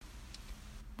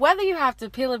Whether you have to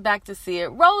peel it back to see it,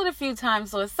 roll it a few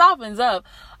times so it softens up,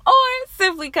 or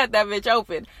simply cut that bitch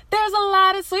open, there's a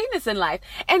lot of sweetness in life,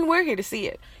 and we're here to see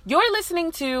it. You're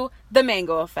listening to The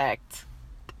Mango Effect.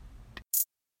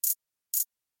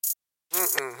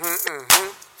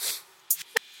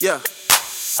 Yeah.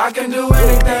 I can do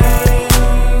anything.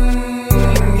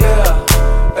 Yeah.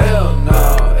 Hell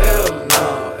no, hell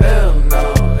no, hell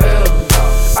no, hell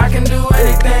no. I can do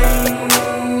anything.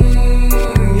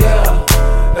 Yeah.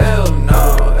 Hell no,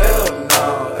 hell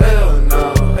no, hell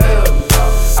no, hell no.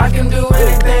 I can do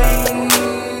anything.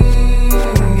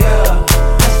 Yeah.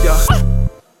 Yeah.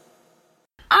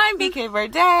 I'm BK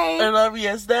Birthday. And I'm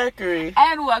Yes Daiquiri.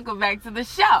 And welcome back to the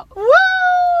show. Woo!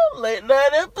 Late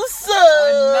night episode.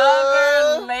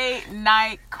 Another late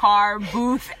night car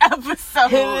booth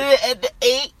episode. At the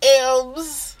 8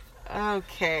 a.m.s.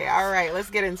 Okay, alright, let's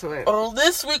get into it.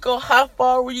 This week on How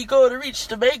Far Will You Go to Reach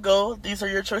the Mango? These are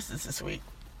your choices this week.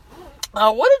 I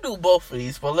want to do both of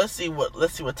these, but let's see what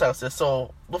Tom says.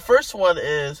 So the first one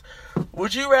is,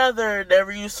 would you rather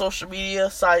never use social media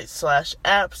sites /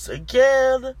 apps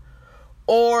again,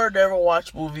 or never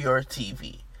watch movie or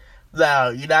TV? Now,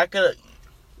 you're not gonna...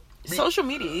 Social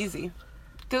media easy.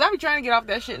 Because I be trying to get off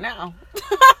that shit now.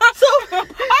 So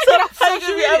how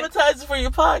you be advertising for your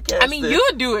podcast? I mean, you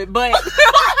would do it, but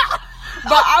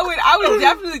I would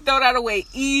definitely throw that away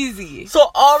easy. So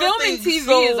all filming the things,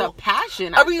 TV is a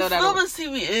passion. I mean, filming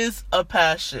TV is a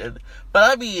passion,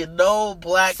 but I mean, no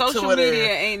black social Twitter,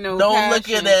 media ain't no passion.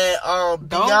 Looking at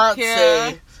Beyonce.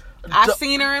 Care. I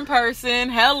seen her in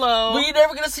person. Hello. We're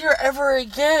never gonna see her ever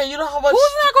again. You know how much?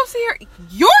 Who's not gonna see her?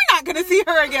 You're not gonna see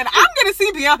her again. I'm gonna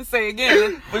see Beyonce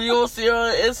again. But you won't see her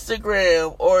on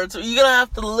Instagram or you're gonna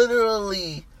have to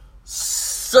literally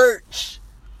search.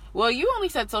 Well, you only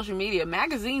said social media.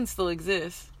 Magazines still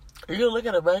exist. Are you gonna look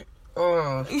at it back?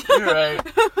 Oh, you're right.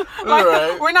 Like, You're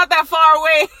right. We're not that far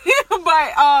away.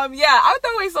 But yeah, I would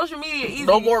throw away social media easy.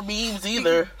 No more memes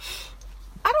either.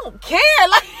 I don't care.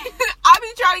 Like, I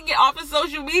be trying to get off of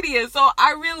social media, so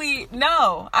I really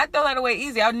I throw that away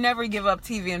easy. I'll never give up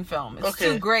TV and film. It's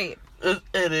too great. It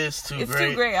is too great. It's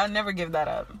too great. I'll never give that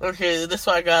up. Okay, this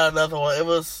one I got another one. I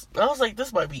was like,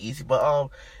 this might be easy, but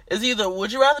it's either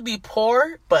would you rather be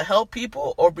poor but help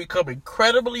people, or become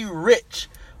incredibly rich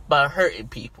by hurting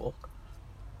people?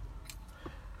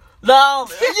 Now,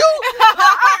 you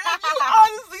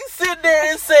honestly sit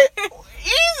there and say,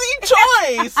 easy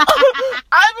choice.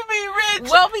 I would be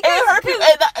rich. Well, because and hurt people.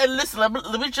 And listen,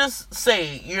 let me just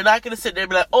say, you're not gonna sit there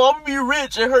and be like, oh, I'm gonna be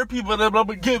rich and hurt people, and then I'm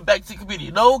gonna give it back to the community.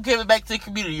 No, give it back to the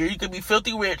community. You're gonna be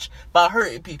filthy rich by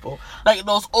hurting people, like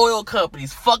those oil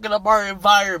companies fucking up our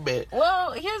environment.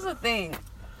 Well, here's the thing.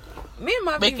 Me and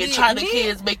my making China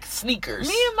kids make sneakers.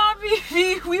 Me and my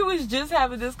BB, we was just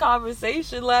having this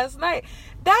conversation last night.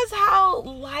 That's how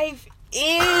life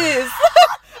is.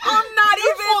 I'm not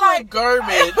You're even full like of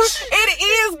garbage. It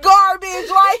is garbage,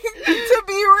 like, to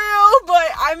be real.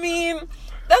 But I mean,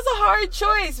 that's a hard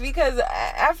choice, because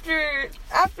after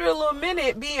a little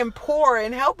minute being poor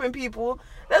and helping people,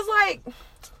 that's like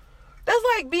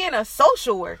being a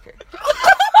social worker.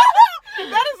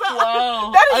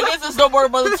 I guess there's no more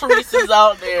Mother Teresa's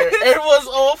out there. Everyone's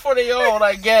all for their own,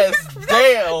 I guess.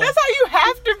 Damn. That's how you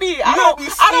have to be. I don't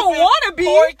want to be.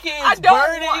 Poor kids I don't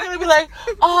burning. You're going to be like,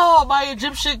 oh, my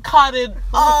Egyptian cotton.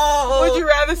 Oh. Would you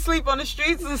rather sleep on the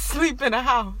streets or sleep in a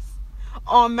house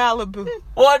on Malibu?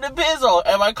 Well, it depends on,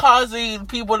 am I causing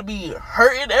people to be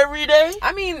hurting every day?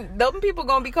 I mean, those people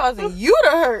going to be causing you to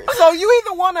hurt. So you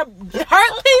either want to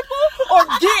hurt people or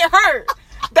get hurt.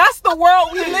 That's the world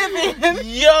we live in.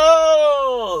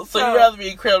 Yo! So you'd rather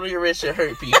be incredibly rich and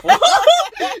hurt people. Is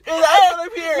that what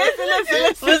I'm hearing?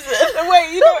 Listen.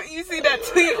 Wait, you see that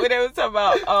tweet where they was talking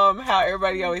about how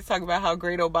everybody always talk about how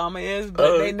great Obama is,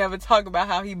 but they never talk about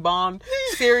how he bombed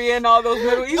Syria and all those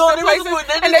Middle Eastern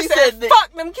places. And they said,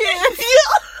 fuck them kids.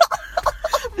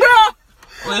 Bro.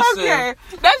 Listen. Okay,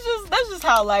 that's just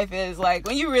how life is. Like,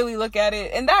 when you really look at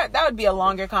it, and that would be a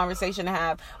longer conversation to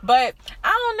have. But I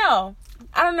don't know,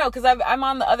 because I'm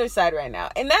on the other side right now,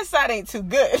 and that side ain't too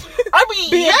good. I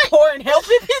mean, being poor and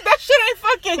helping people, that shit ain't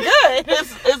fucking good.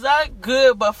 It's not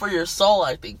good, but for your soul,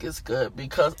 I think it's good,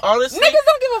 because honestly, niggas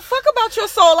don't give a fuck about your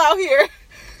soul out here.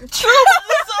 True, but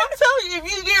listen, I'm telling you, if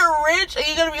you get rich and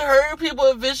you're gonna be hurting people,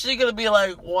 eventually you're gonna be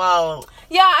like, wow.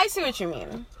 Yeah, I see what you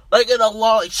mean. Like, in a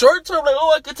long, short term, like,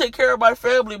 oh, I can take care of my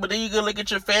family, but then you can look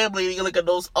at your family, and you can look at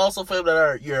those also family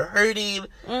that you're hurting,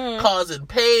 causing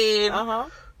pain. I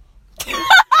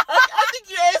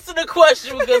think you answered the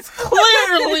question because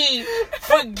clearly,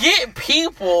 forget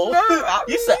people. No,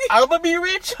 You said, I'm going to be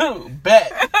rich?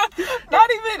 Bet. Not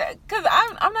even, because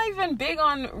I'm not even big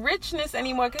on richness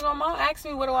anymore, because my mom asked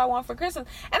me what do I want for Christmas,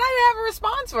 and I didn't have a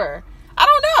response for her. I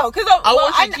don't know, because I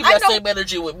want you to keep that same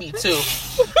energy with me, too.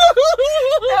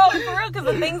 No, for real, because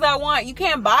the things I want, you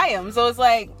can't buy them, so it's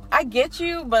like, I get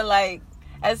you, but like,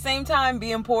 at the same time,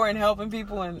 being poor and helping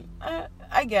people, and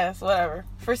I guess, whatever.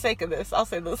 For sake of this, I'll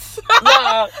say this.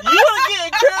 Nah, you want to get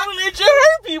incredibly rich and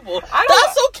hurt people.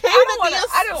 That's okay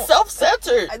to be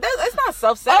self-centered. It's not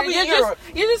self-centered. I mean,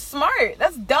 you're just smart.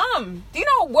 That's dumb. Do you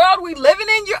know what world we living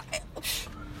in?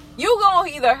 You gonna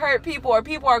either hurt people or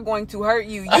people are going to hurt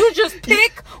you. You just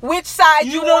pick which side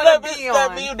you want to be on.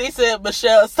 That meme, they said,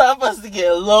 Michelle, it's time for us to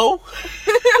get low.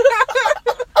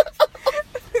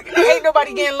 Ain't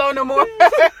nobody getting low no more.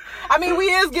 I mean, we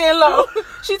is getting low.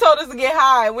 She told us to get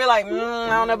high, and we're like, I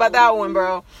don't know about that one,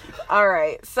 bro. All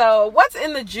right. So, what's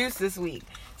in the juice this week?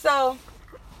 So,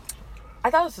 I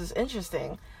thought this was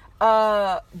interesting.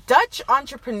 Dutch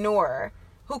entrepreneur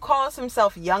who calls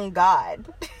himself Young God.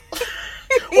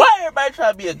 Why everybody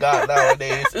trying to be a god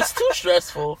nowadays? It's too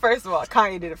stressful. First of all,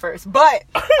 Kanye did it first. But,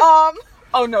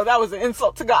 oh no, that was an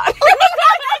insult to God.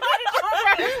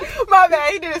 My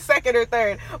bad, he did a second or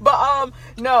third. But,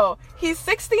 no, he's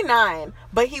 69,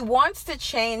 but he wants to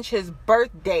change his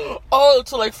birth date. Oh,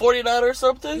 to like 49 or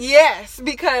something? Yes,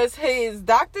 because his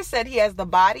doctor said he has the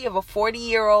body of a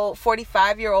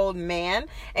 45-year-old man.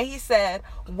 And he said,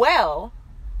 well,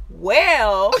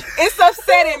 it's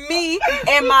upsetting me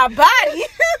and my body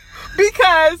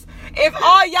because if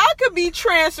all y'all could be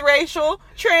transracial,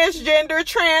 transgender,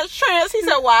 trans, he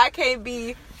said, why I can't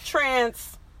be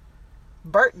trans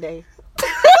birthday?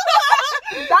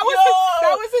 That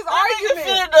was his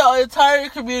argument. The entire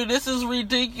community, this is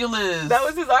ridiculous. That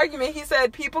was his argument. He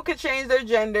said people could change their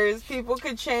genders, people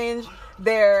could change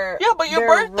their but your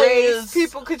birthday race,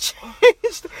 people could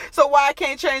change. So why I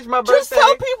can't change my birthday? Just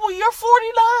tell people you're 49.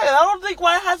 I don't think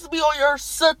why it has to be on your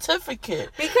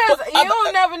certificate. Because you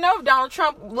don't never know if Donald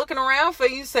Trump looking around for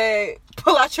you say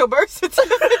pull out your birth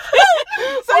certificate.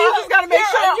 So you just gotta make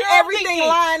sure everything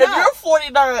lines up. If you're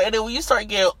 49 and then when you start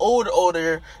getting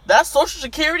older, that Social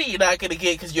Security you're not gonna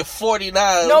get because you're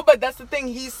 49. No, but that's the thing.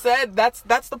 He said that's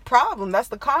the problem. That's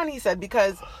the con. He said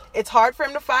because it's hard for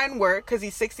him to find work because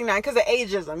he's 69 because of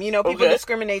ageism. You know, people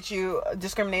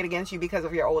discriminate against you because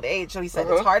of your old age. So he said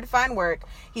it's hard to find work.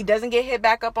 He doesn't get hit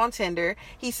back up on Tinder.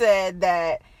 He said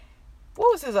that.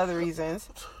 What was his other reasons?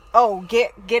 Oh,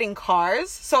 getting cars.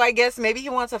 So I guess maybe he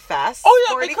wants a fast. Oh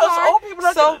yeah, because car. old people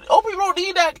don't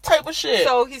need that type of shit.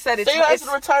 So he said it's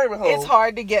a retirement home. It's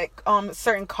hard to get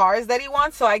certain cars that he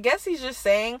wants. So I guess he's just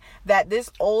saying that this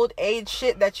old age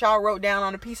shit that y'all wrote down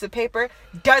on a piece of paper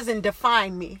doesn't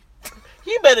define me.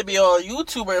 He better be on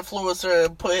YouTuber influencer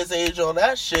and put his age on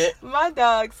that shit. My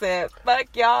dog said,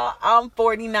 fuck y'all, I'm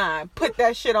 49. Put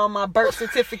that shit on my birth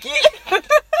certificate.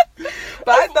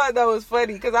 But I thought that was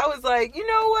funny because I was like, you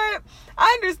know what?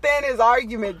 I understand his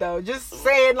argument though. Just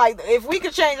saying like, if we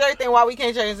could change everything, why we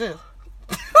can't change this?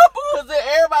 Because then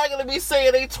everybody gonna be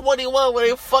saying they 21 when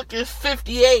they fucking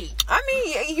 58. I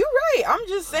mean, you're right. I'm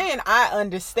just saying I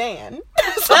understand.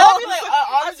 So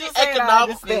honestly,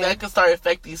 economically, that can start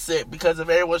affecting shit because if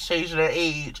everyone's changing their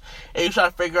age and you try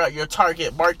to figure out your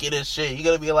target market and shit, you're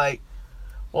gonna be like,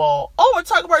 well, we're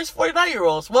talking about these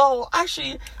 49-year-olds. Well,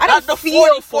 actually, I not the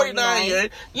feel 49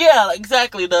 Yeah,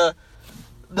 exactly. The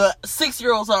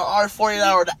 6-year-olds are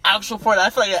 49 or the actual 49. I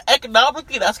feel like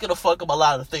economically, that's gonna fuck up a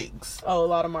lot of things. Oh, a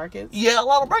lot of markets? Yeah, a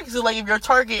lot of markets. Like, if your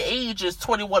target age is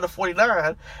 21 to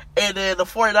 49, and then the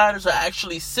 49ers are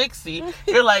actually 60,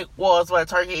 you're like, well, is my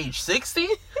target age 60?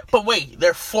 But wait,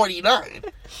 they're 49.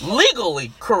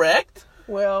 Legally, correct?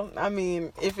 Well, I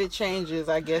mean, if it changes,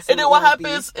 I guess. And then what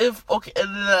happens if, and then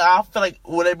I feel like,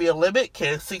 would there be a limit?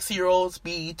 Can 60-year-olds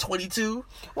be 22?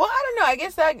 Well, I don't know. I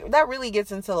guess that really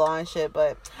gets into law and shit.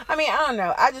 But, I mean, I don't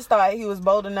know. I just thought he was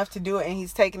bold enough to do it, and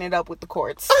he's taking it up with the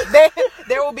courts.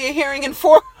 There will be a hearing in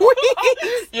 4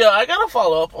 weeks. Yeah, I got to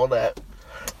follow up on that.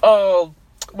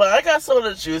 But I got some of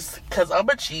the juice, because I'm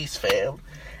a cheese fan.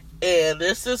 And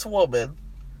there's this woman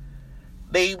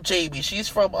named Jamie. She's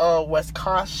from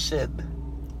Wisconsin.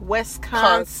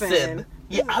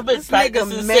 Yeah, I've been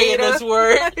practicing saying this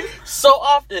word so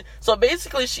often. So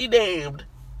basically, she named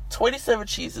 27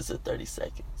 cheeses in 30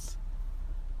 seconds.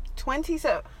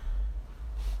 27?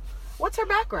 What's her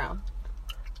background?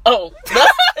 Oh, here's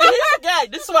the guy.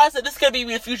 This is why I said this could be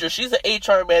me in the future. She's an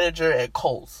HR manager at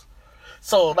Kohl's.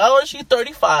 So not only is she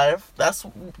 35, that's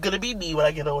going to be me when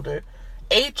I get older.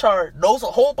 HR knows a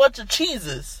whole bunch of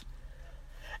cheeses.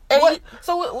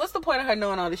 So what's the point of her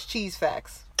knowing all this cheese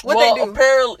facts? What Well, they do?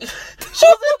 apparently,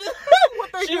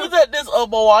 she was at this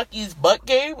Milwaukee's butt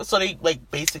game, so they like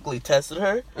basically tested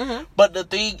her. Mm-hmm. But the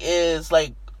thing is,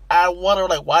 like, I wonder,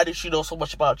 like, why does she know so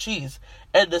much about cheese?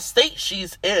 And the state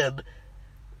she's in,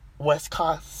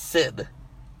 Wisconsin,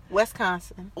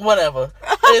 whatever,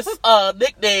 it's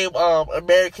nicknamed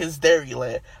America's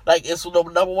Dairyland. Like, it's the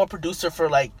number one producer for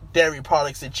like dairy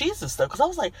products and cheese and stuff. Because I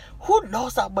was like, who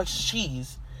knows that much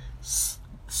cheese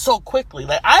so quickly?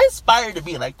 Like, I aspire to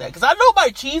be like that because I know my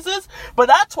cheeses, but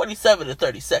not 27 to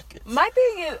 30 seconds. My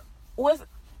thing I just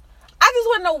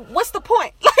want to know what's the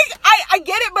point. Like, I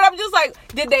get it, but I'm just like,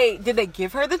 did they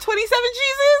give her the 27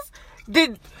 cheeses?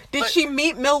 Did she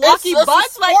meet Milwaukee Bucks?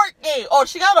 It's a sport game. Oh,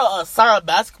 she got a signed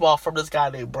basketball from this guy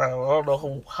named Brown. I don't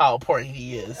know how important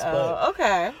he is.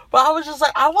 Okay. But I was just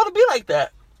like, I want to be like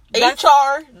that.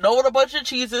 HR, knowing a bunch of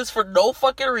cheeses for no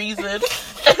fucking reason, and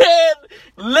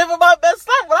living my best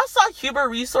life. When I saw human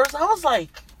resource, I was like,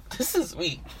 this is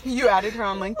me. You added her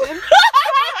on LinkedIn?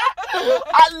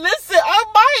 I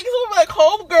might. I'm like,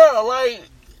 homegirl, like,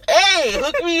 hey,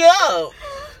 hook me up.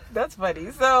 That's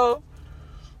funny. So,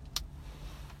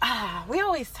 we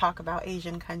always talk about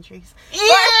Asian countries.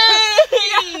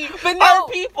 Yay! But no, our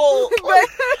people.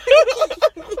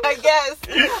 I guess.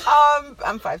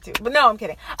 I'm 5'2", but no, I'm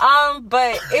kidding.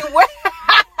 But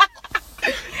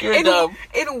You're dumb.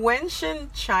 In Wenshan,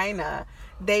 China,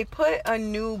 they put a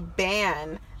new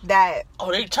ban that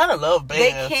they China love bans.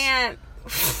 They can't.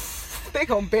 They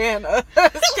gonna ban us.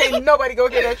 Can't nobody go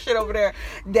get that shit over there.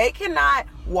 They cannot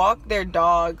walk their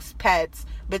dogs, pets,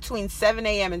 between 7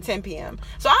 a.m. and 10 p.m.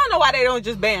 So I don't know why they don't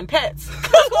just ban pets.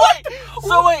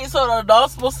 So the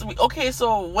dog's supposed to be... Okay,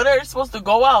 so when are they supposed to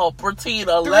go out? Between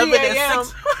 11 and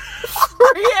 6... 3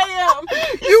 a.m.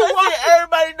 You want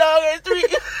everybody dog at 3...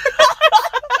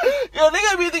 Yo, they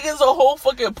gotta be thinking it's a whole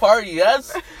fucking party.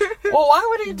 That's... Well, why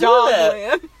would they do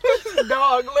that?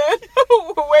 Dogland.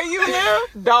 Where you live?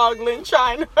 Dogland,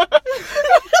 China.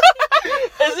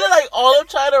 Is it like all of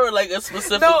China or like a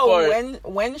specific part?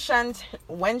 Wenshan,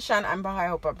 I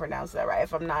hope I pronounced that right.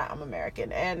 If I'm not, I'm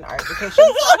American and our education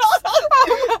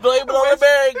sucks. Blame it on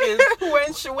Americans.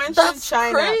 Wenshan, That's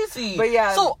China. Crazy. But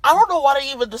yeah. So I don't know why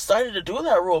they even decided to do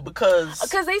that rule because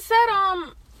they said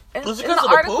was it in because the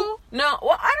of article? the poop? No,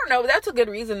 well, I don't know. That's a good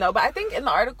reason though. But I think in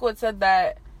the article it said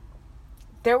that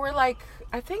there were like,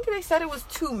 I think they said it was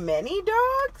too many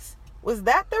dogs. Was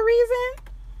that the reason?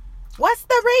 What's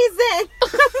the reason?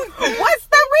 What's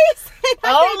the reason? I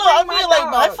don't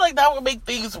know. I feel like that would make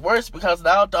things worse because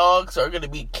now dogs are going to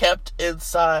be kept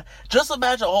inside. Just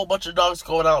imagine a whole bunch of dogs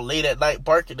going out late at night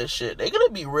barking and shit. They're going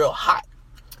to be real hot.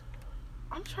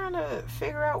 I'm trying to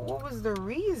figure out what was the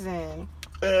reason.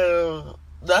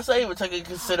 That's not even taking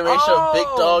consideration of big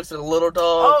dogs and little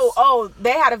dogs.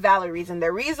 They had a valid reason.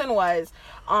 Their reason was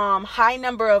high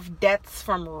number of deaths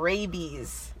from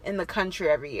rabies in the country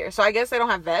every year. So I guess they don't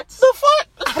have vets. The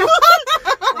fuck?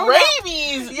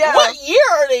 Rabies? Yeah. What year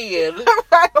are they in?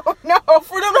 I don't know.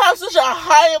 For them to have such a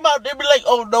high amount, they'd be like,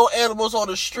 oh, no animals on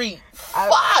the street.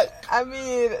 Fuck. I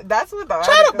mean, that's what the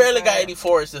China barely got any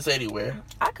forests anywhere.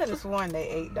 I could have sworn they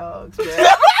ate dogs, bro.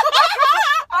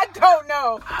 I don't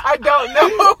know. I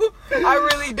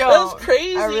really don't. That's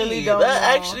crazy. I really don't That know.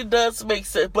 actually does make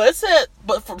sense. But it said,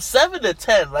 from 7 to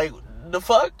 10, like, the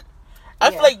fuck? I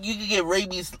feel like you can get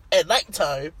rabies at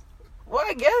nighttime. Well,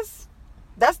 I guess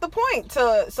that's the point.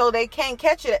 So they can't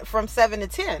catch it from 7 to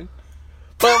 10.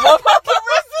 But what about the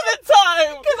rest of the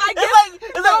time? It's like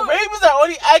rabies are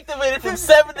only activated from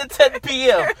 7 to 10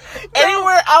 p.m.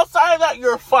 Anywhere outside of that,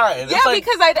 you're fine. Yeah,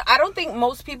 because I don't think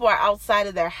most people are outside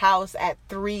of their house at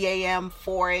 3 a.m.,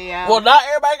 4 a.m. Well, not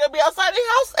everybody gonna be outside their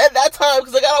house at that time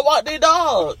because they gotta walk their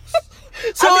dogs.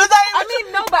 So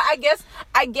no, but I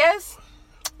guess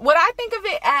what I think of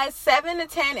it as 7 to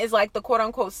 10 is like the quote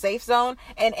unquote safe zone,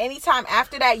 and anytime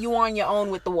after that, you on your own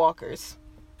with the walkers.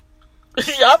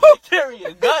 Y'all be carrying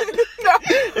a gun.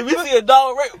 If you see a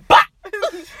dog, bah!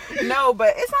 No,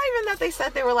 but it's not even that they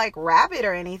said they were like rabid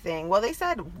or anything. Well, they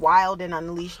said wild and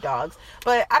unleashed dogs,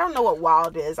 but I don't know what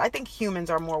wild is. I think humans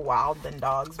are more wild than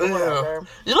dogs, but whatever.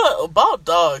 You know, about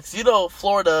dogs,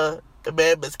 Florida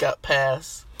amendments got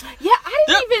passed. Yeah, I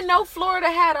didn't even know Florida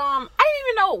had I didn't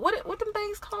even know what them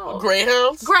things called.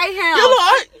 Greyhounds.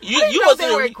 I didn't know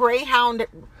they were greyhound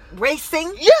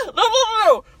racing. Yeah,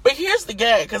 no. But here's the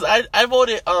gag, because I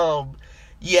voted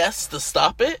yes to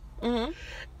stop it, and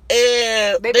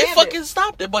they fucking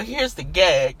stopped it. But here's the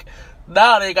gag: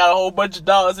 now they got a whole bunch of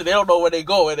dogs and they don't know where they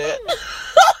going at.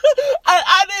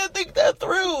 I didn't think that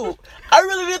through. I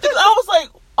really didn't think. I was like,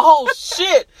 Oh,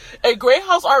 shit. And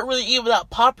greyhounds aren't really even that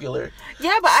popular.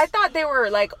 Yeah, but I thought they were,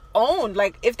 like, owned.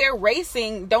 Like, if they're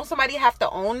racing, don't somebody have to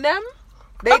own them?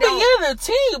 Yeah, they're a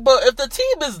team, but if the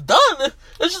team is done,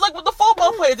 it's just like with the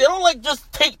football players. They don't, like,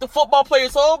 just take the football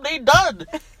players home. They done.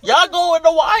 Y'all go in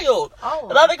the wild. Oh.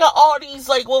 And now they got all these,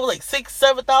 like,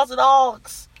 7,000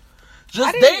 dogs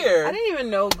just there. I didn't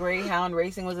even know greyhound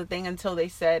racing was a thing until they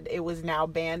said it was now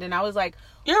banned. And I was like,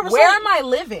 where am I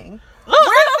living? Look,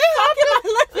 where the fuck am I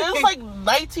living? It's like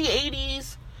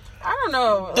 1980s. I don't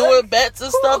know. Doing bets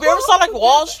and stuff. You ever saw like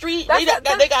Wall Street? They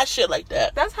got shit like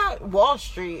that. That's how Wall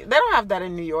Street. They don't have that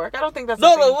in New York. I don't think that's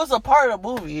no. It was a part of the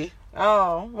movie.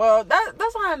 Oh well,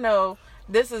 that's how I know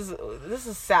this is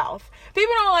South.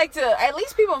 People don't like to. At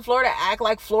least people in Florida act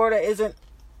like Florida isn't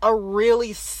a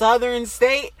really southern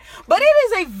state, but it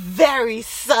is a very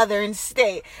southern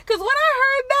state. Because when I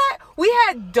heard that we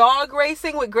had dog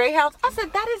racing with greyhounds, I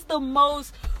said that is the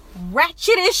most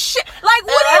ratchetest shit. Like,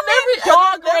 what do you mean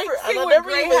dog racing with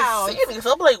greyhounds? Even seen this.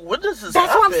 I'm like, when does this happen?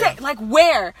 That's what I'm saying. Like,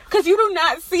 where? Because you do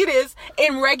not see this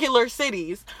in regular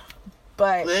cities.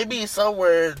 But maybe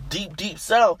somewhere deep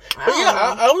south. But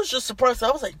yeah, I was just surprised.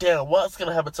 I was like, damn, what's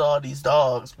gonna happen to all these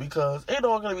dogs? Because ain't no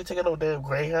one gonna be taking no damn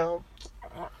greyhound.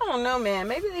 I don't know, man.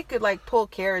 Maybe they could like pull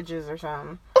carriages or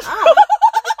something.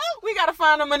 We gotta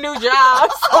find them a new job.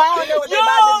 So I don't know what they're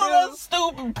about to do. That's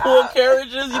stupid. Pull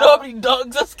carriages. You know how many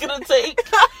dogs that's gonna take?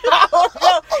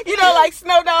 You know, like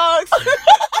snow dogs.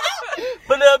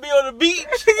 But they'll be on the beach.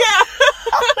 Yeah.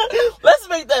 Let's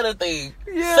make that a thing.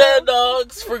 Yeah. Sand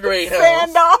dogs for greyhounds.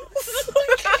 Sand dogs.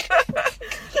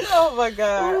 Oh my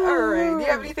god. All right. Do you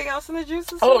have anything else in the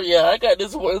juices? Oh yeah, I got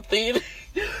this one thing. And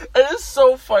it's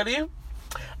so funny.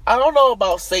 I don't know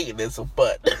about Satanism,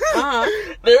 but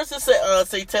there's this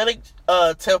satanic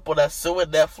temple that's suing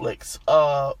Netflix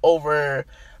over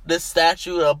this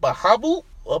statue of Bahamut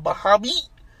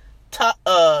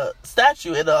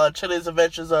statue in the Chilling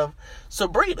Adventures of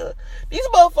Sabrina. These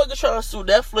motherfuckers trying to sue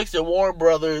Netflix and Warner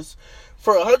Brothers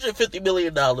for $150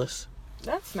 million.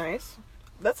 That's nice.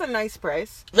 That's a nice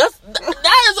price. That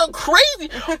is a crazy.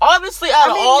 Honestly,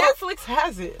 Netflix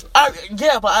has it.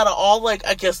 Yeah, but out of all, like,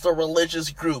 I guess the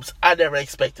religious groups, I never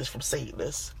expect this from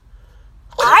Satanists.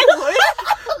 I would.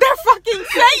 They're fucking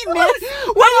Satanists.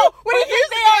 What do you think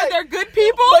they are? They're good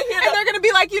people, and they're gonna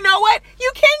be like, you know what?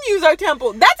 You can use our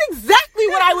temple. That's exactly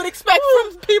what I would expect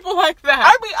from people like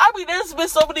that. I mean, there's been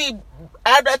so many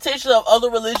adaptations of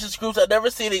other religious groups I've never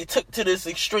seen it took to this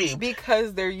extreme.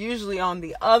 Because they're usually on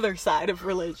the other side of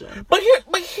religion. But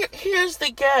here's the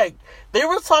gag. They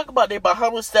were talking about their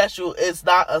Bahamut statue is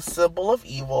not a symbol of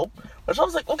evil. Which I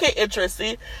was like, okay,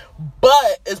 interesting.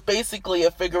 But it's basically a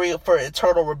figurine for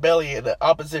eternal rebellion and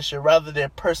opposition rather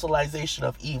than personalization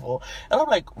of evil. And I'm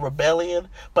like, rebellion?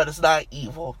 But it's not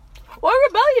evil. Well,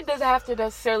 rebellion doesn't have to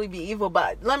necessarily be evil,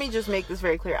 but let me just make this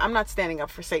very clear. I'm not standing up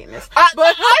for Satanists. I'm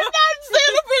not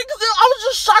standing up for it because I was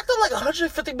just shocked at like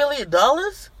 $150 million.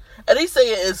 And they say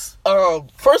it's,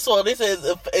 first of all, they say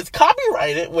it's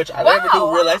copyrighted, which I never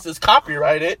do realize it's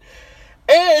copyrighted.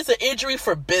 And it's an injury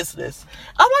for business.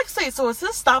 I'm like, so is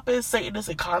this stopping Satanist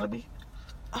economy?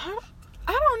 I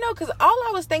don't know, because all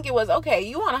I was thinking was, okay,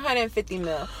 you want 150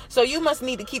 mil, so you must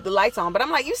need to keep the lights on. But I'm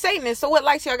like, you Satanist, so what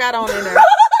lights y'all got on in there?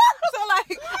 So,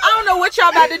 like, I don't know what y'all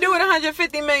about to do with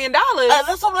 $150 million.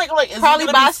 That's what I'm like, probably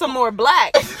buy some more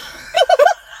black. I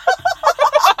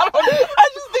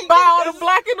just think buy all the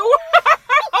black in the world.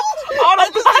 All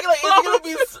the black, like, it's going to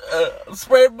be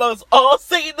spread amongst all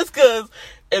Satanists, because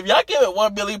if y'all give it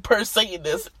 $1 million per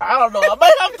Satanist, I don't know, I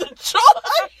might have to try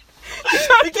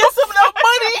to get some of that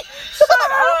money. Shut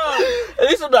up. At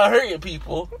least I'm not hurting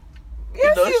people.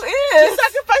 Yes, you is. Just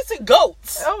sacrificing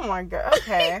goats. Oh my god.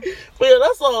 Okay. But yeah,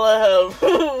 that's all I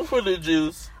have for the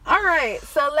juice. All right,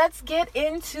 so let's get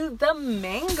into the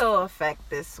mango effect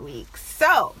this week.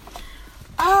 So,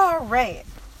 all right.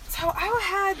 So I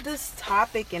had this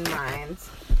topic in mind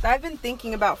that I've been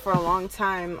thinking about for a long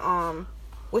time.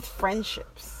 With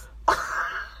friendships.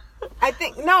 I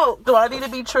think, no. Do I need to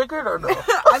be triggered or no?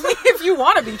 I mean, if you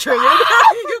want to be triggered,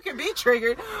 you can be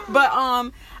triggered. But,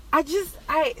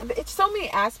 it's so many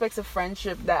aspects of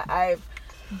friendship that I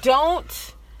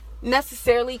don't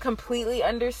necessarily completely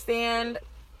understand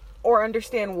or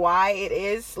understand why it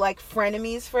is, like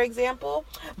frenemies, for example.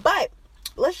 But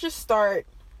let's start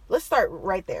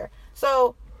right there.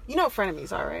 So, you know what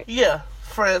frenemies are, right? Yeah.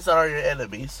 Friends are your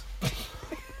enemies.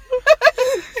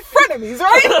 Frenemies,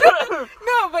 right?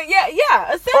 No, but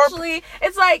yeah. Essentially,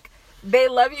 it's like they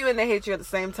love you and they hate you at the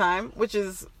same time, which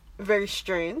is very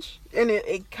strange. And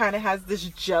it kind of has this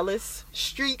jealous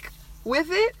streak with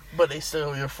it. But they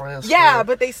still your friends. Yeah,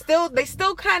 but they still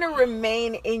kind of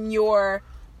remain in your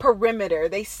perimeter.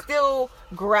 They still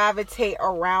gravitate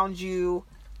around you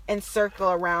and circle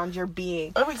around your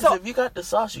being. I mean, so, if you got the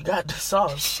sauce, you got the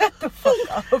sauce. Shut the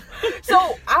fuck up.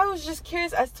 So I was just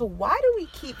curious as to why do we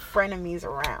keep frenemies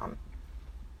around?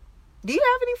 Do you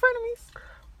have any frenemies?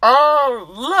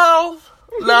 No.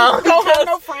 I don't have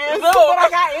no friends, no. But I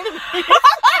got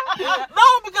enemies.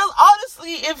 No, because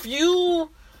honestly, if you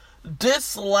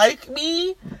dislike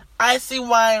me, I see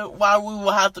why we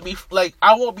will have to be, like,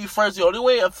 I won't be friends. The only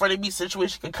way a frenemy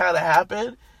situation can kind of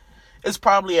happen is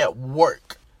probably at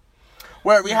work,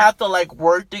 where we have to, like,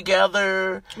 work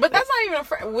together. But that's not even a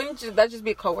friend. Wouldn't that just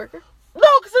be a coworker? No,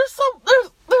 because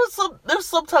there's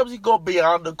sometimes you go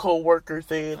beyond the coworker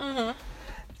thing. Mm-hmm.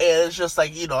 And it's just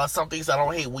like, you know, some things I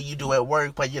don't hate when you do at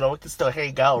work, but, you know, we can still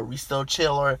hang out, or we still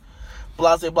chill, or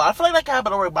blah, blah, blah. I feel like that can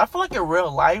happen at work, but I feel like in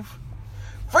real life,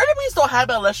 frenemies don't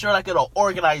happen unless you're, like, in an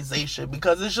organization,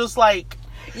 because it's just like,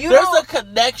 there's a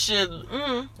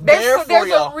connection there for there's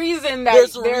y'all. A reason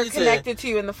that they're connected to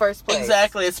you in the first place.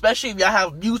 Exactly, especially if y'all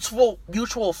have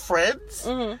mutual friends.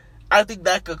 Mm-hmm. I think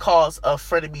that could cause a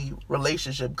frenemy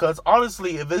relationship, because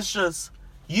honestly, if it's just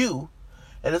you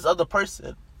and this other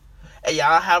person, and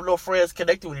y'all have no friends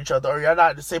connected with each other, or y'all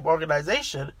not in the same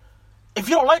organization, if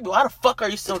you don't like me, why the fuck are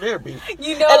you still near me?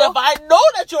 You know, and if I know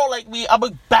that you don't like me, I'm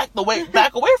gonna back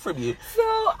away from you.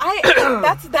 So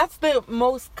that's the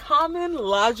most common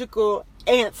logical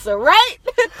answer, right?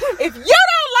 If you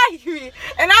don't like me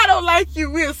and I don't like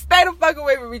you, we'll stay the fuck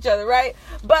away from each other, right?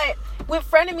 But with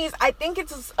frenemies, I think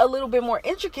it's a little bit more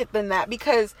intricate than that,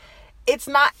 because it's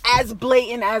not as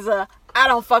blatant as I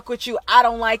don't fuck with you, I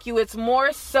don't like you. It's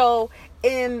more so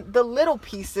in the little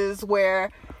pieces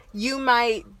where you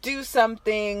might do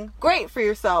something great for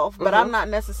yourself, but I'm not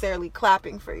necessarily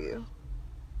clapping for you.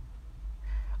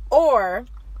 Or,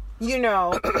 you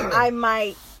know, I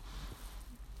might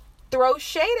throw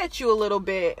shade at you a little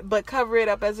bit, but cover it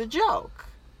up as a joke.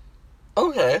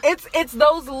 Okay. It's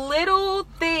those little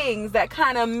things that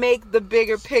kind of make the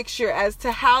bigger picture as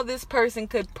to how this person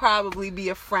could probably be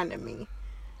a friend of me.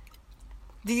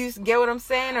 Do you get what I'm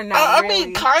saying, or not? I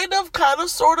mean, kind of,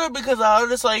 sort of, because I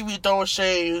understand if you throw a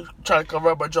shade, trying to cover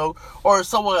up a joke, or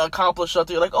someone accomplished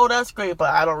something, you're like, oh, that's great, but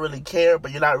I don't really care,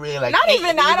 but you're not really, like, not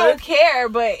even either. I don't care,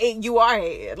 but you are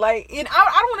hated. Like, you know,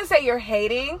 I don't want to say you're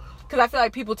hating, because I feel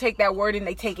like people take that word and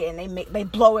they take it and they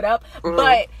blow it up. Mm-hmm.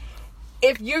 But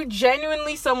if you're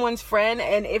genuinely someone's friend,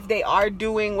 and if they are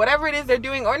doing whatever it is they're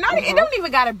doing, or not, it don't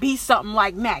even gotta be something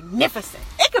like magnificent.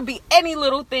 It could be any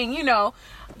little thing, you know.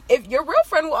 If your real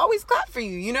friend will always clap for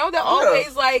you, you know, they'll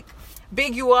always like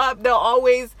big you up. They'll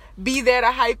always be there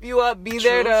to hype you up,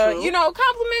 there to, you know,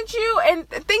 compliment you and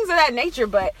things of that nature.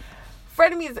 But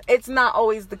frenemies, it's not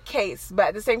always the case. But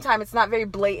at the same time, it's not very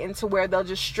blatant to where they'll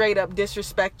just straight up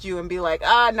disrespect you and be like,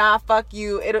 nah, fuck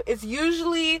you. It's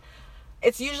usually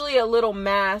a little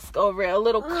mask over it, a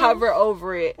little cover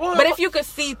over it. Well, but if you could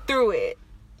see through it,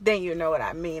 then you know what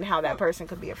I mean, how that person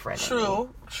could be a friend.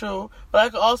 True. But I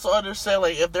can also understand,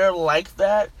 like, if they're like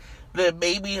that, then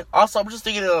maybe, also, I'm just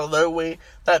thinking in another way,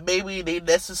 that maybe they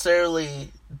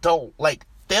necessarily don't like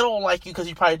you because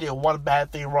you probably did one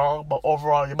bad thing wrong, but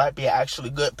overall you might be an actually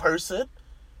good person,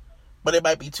 but it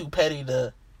might be too petty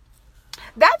to...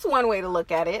 That's one way to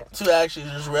look at it. To actually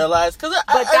just realize, but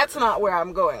that's not where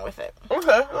I'm going with it.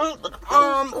 Okay. Where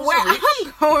I'm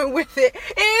going with it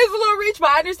is a little reach, but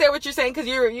I understand what you're saying, because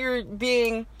you're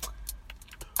being,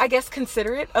 I guess,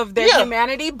 considerate of their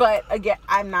humanity. But again,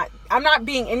 I'm not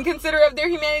being inconsiderate of their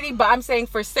humanity. But I'm saying,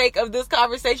 for sake of this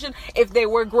conversation, if they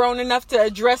were grown enough to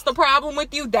address the problem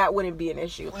with you, that wouldn't be an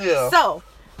issue. Yeah. So,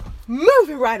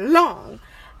 moving right along,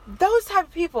 those type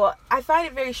of people, I find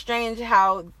it very strange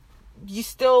how you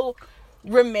still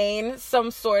remain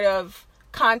some sort of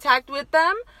contact with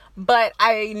them, but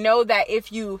I know that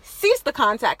if you cease the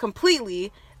contact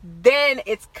completely, then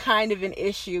it's kind of an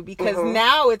issue, because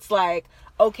now it's like,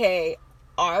 okay,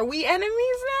 are we enemies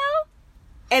now?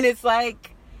 And it's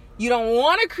like, you don't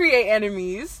want to create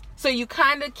enemies, so you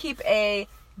kind of keep a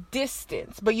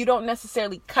distance, but you don't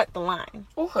necessarily cut the line.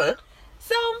 Okay.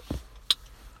 So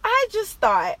I just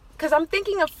thought, because I'm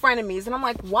thinking of frenemies, and I'm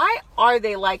like, why are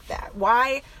they like that?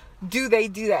 Why do they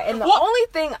do that? And the only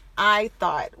thing I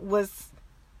thought was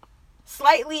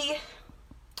slightly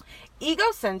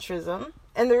egocentrism.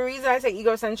 And the reason I say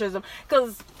egocentrism,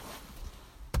 because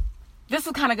this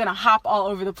is kind of going to hop all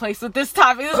over the place with this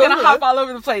topic. This is going to hop all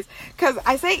over the place. Because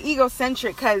I say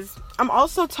egocentric because I'm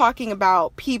also talking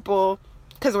about people,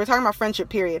 because we're talking about friendship,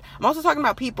 period. I'm also talking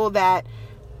about people that,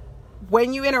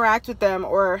 when you interact with them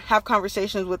or have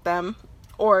conversations with them,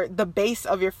 or the base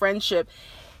of your friendship,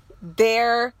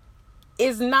 there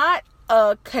is not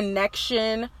a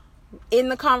connection in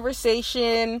the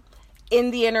conversation,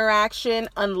 in the interaction,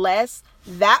 unless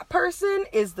that person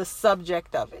is the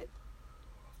subject of it.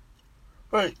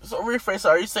 Wait, so rephrase.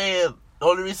 Are you saying the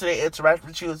only reason they interact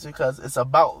with you is because it's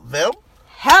about them?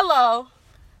 Hello.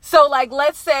 So, like,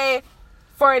 let's say,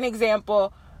 for an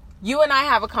example, you and I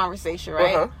have a conversation,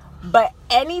 right? Uh-huh. But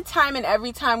anytime and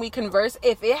every time we converse,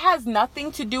 if it has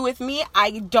nothing to do with me, I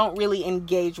don't really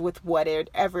engage with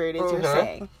whatever it is you're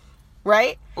saying.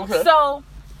 Right? Okay. So,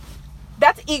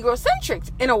 that's egocentric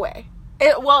in a way.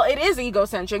 It is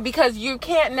egocentric because you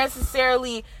can't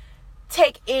necessarily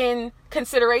take in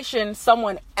consideration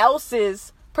someone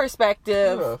else's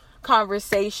perspective,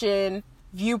 conversation,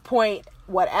 viewpoint,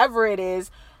 whatever it is,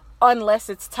 unless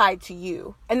it's tied to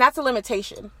you. And that's a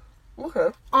limitation. Okay.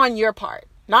 On your part.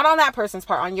 Not on that person's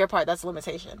part. On your part, that's a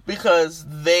limitation. Because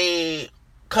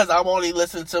I'm only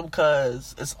listening to them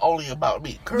because it's only about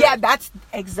me. Correct? Yeah, that's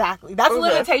exactly. That's a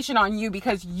limitation on you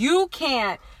because you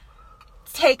can't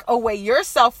take away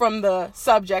yourself from the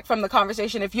subject, from the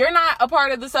conversation. If you're not a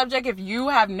part of the subject, if you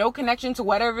have no connection to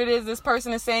whatever it is this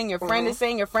person is saying, your friend is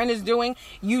saying, your friend is doing,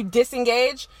 you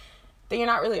disengage, then you're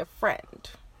not really a friend.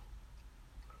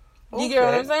 You get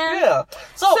what I'm saying? Yeah.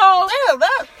 So damn,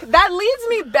 that leads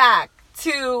me back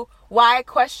to why I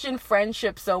question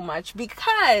friendship so much,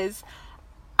 because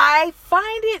I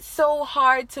find it so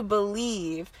hard to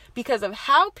believe because of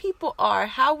how people are,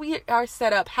 how we are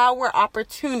set up, how we're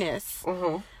opportunists,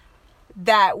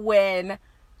 that when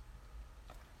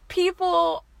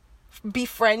people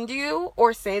befriend you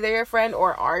or say they're your friend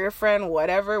or are your friend,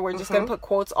 whatever, we're just going to put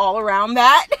quotes all around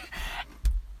that.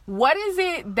 What is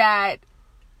it that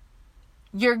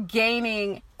you're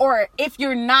gaining, or if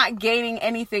you're not gaining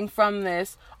anything from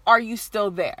this, are you still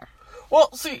there?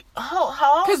 Well, see,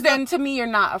 how because then to me, you're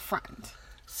not a friend.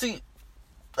 See,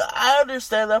 I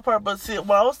understand that part, but see,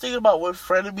 when I was thinking about with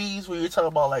frenemies, when you're talking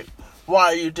about, like, why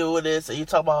are you doing this, and you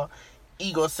talk about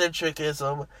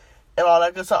egocentricism and all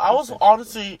that good stuff, I was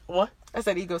honestly, what? I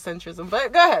said egocentrism,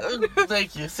 but go ahead.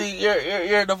 Thank you. See,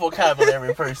 you're the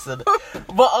vocabulary person.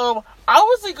 But I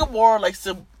was thinking more like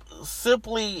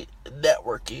simply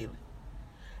networking.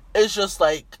 It's just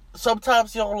like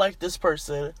sometimes you don't like this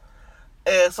person,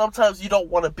 and sometimes you don't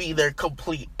want to be their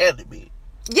complete enemy.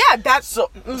 Yeah, that's so.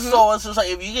 So it's just like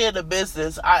if you get into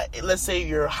business, let's say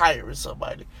you're hiring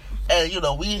somebody, and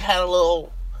we had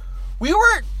we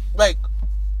weren't like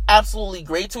absolutely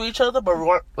great to each other, but we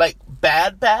weren't like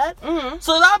bad.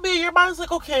 So that'd be your mind's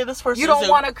like, okay, this person. You don't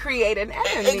want to create an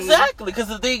enemy. Exactly, because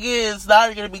the thing is, now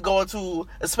you're gonna be going to,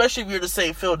 especially if you're in the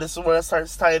same field. This is when it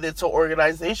starts tying into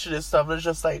organization and stuff. It's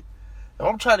just like,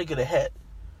 I'm trying to get ahead,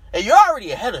 and you're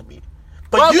already ahead of me.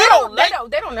 But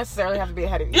they don't necessarily have to be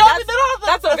ahead of you.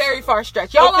 That's a very far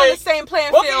stretch. Y'all on the same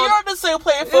playing field. Okay, you're on the same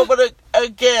playing field, but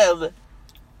again,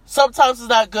 sometimes it's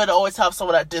not good to always have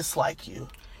someone that dislike you.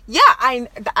 Yeah, I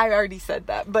already said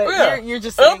that, but you're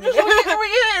just saying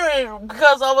it.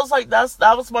 Because I was like, that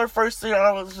was my first thing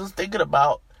I was just thinking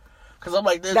about. Because I'm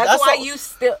like,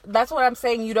 that's what I'm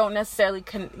saying. You don't necessarily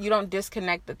you don't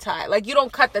disconnect the tie. Like, you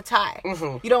don't cut the tie.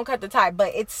 You don't cut the tie,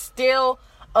 but it's still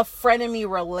a frenemy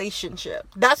relationship.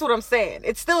 That's what I'm saying.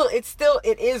 It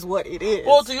is what it is.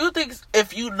 Well, do you think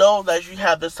if you know that you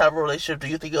have this type of relationship, do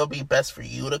you think it'll be best for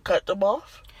you to cut them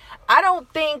off? I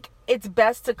don't think it's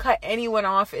best to cut anyone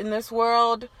off in this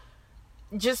world,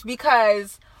 just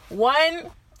because,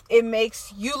 one, it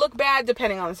makes you look bad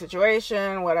depending on the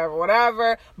situation,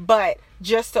 whatever. But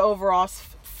just to overall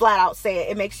flat out say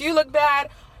it makes you look bad.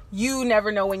 You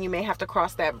never know when you may have to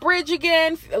cross that bridge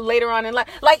again later on in life.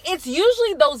 Like, it's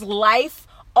usually those life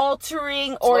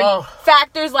altering or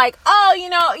factors like,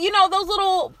 those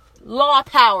little law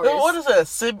powers. What is it?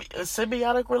 A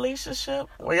symbiotic relationship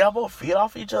where y'all both feed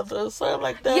off each other or something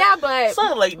like that? Yeah, but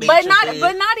something like nature, but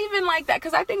not even like that,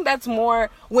 because I think that's more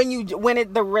when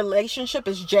the relationship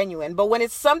is genuine. But when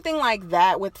it's something like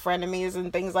that with frenemies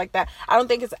and things like that, I don't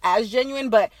think it's as genuine.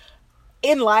 But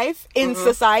in life, in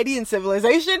society, in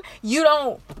civilization, you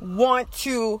don't want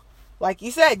to, like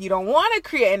you said, you don't want to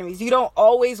create enemies. You don't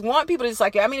always want people to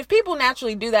dislike you. I mean, if people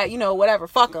naturally do that, whatever,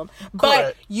 fuck them.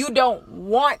 But you don't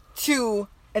want to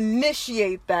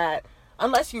initiate that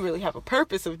unless you really have a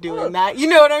purpose of doing that. You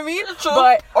know what I mean?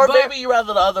 True. Maybe you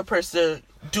rather the other person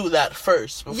do that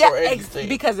first before anything.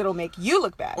 Because it'll make you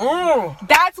look bad.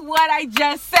 That's what I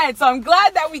just said. So I'm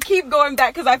glad that we keep going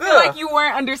back, because I feel like you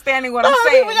weren't understanding what I'm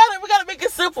saying. We gotta make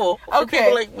it simple for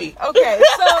people like me. Okay.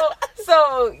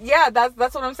 So yeah, that's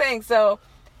what I'm saying. So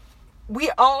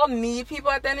we all need people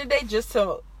at the end of the day just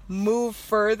to move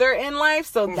further in life.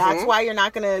 So that's why you're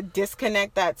not going to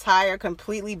disconnect that tie or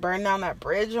completely burn down that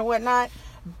bridge and whatnot.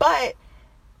 But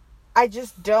I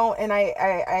just don't, and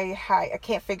I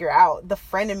can't figure out the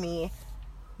frenemy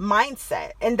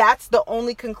mindset. And that's the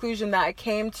only conclusion that I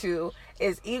came to,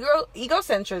 is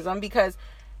egocentrism, because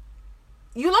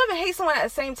you love and hate someone at the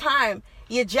same time.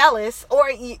 You're jealous, or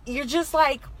you're just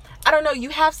like, I don't know, you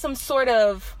have some sort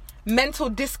of mental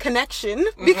disconnection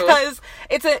because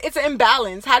it's an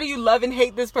imbalance. How do you love and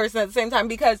hate this person at the same time?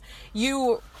 Because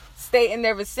you stay in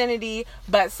their vicinity,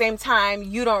 but at the same time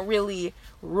you don't really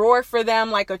roar for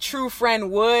them like a true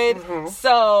friend would.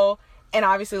 So, and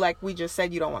obviously, like we just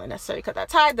said, you don't want to necessarily cut that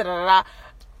tie,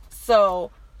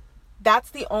 so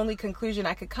that's the only conclusion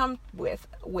I could come with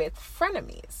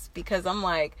frenemies, because I'm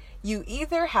like, you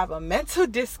either have a mental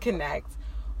disconnect,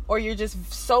 or you're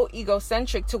just so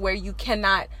egocentric to where you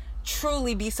cannot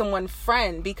truly be someone's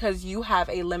friend because you have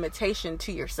a limitation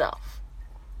to yourself.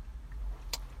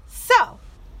 So,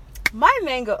 my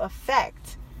mango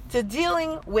effect to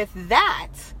dealing with that,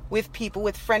 with people,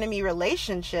 with frenemy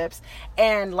relationships,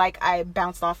 and like I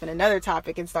bounced off in another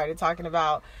topic and started talking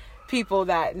about people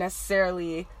that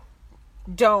necessarily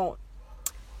don't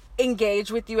engage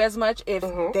with you as much if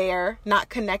they're not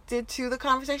connected to the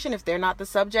conversation, if they're not the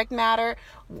subject matter,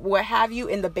 what have you,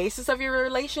 in the basis of your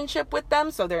relationship with them.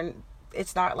 So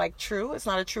it's not like true, it's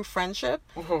not a true friendship,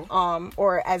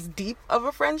 or as deep of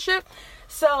a friendship.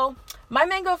 So my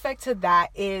mango effect to that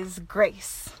is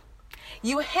grace.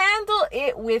 You handle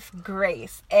it with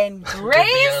grace, and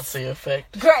grace. The Beyonce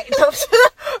effect. Great. The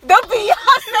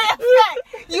Beyonce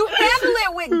effect. You handle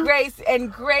it with grace,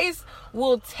 and grace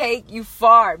will take you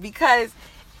far, because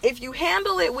if you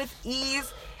handle it with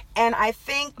ease, and I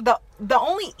think the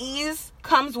only ease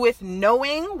comes with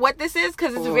knowing what this is,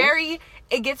 because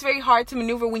it gets very hard to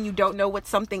maneuver when you don't know what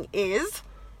something is.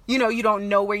 You know, you don't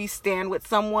know where you stand with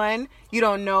someone. You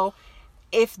don't know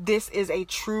if this is a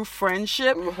true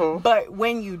friendship. But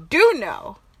when you do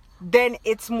know, then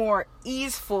it's more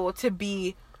easeful to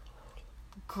be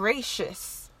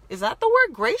gracious. Is that the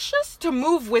word, gracious? To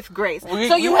move with grace. We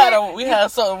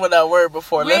had something with that word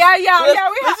before. We had.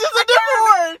 This is a different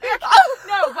word.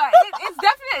 No, but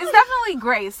it's definitely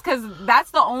grace, because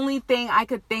that's the only thing I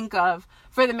could think of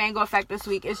for the mango effect this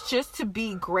week, is just to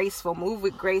be graceful, move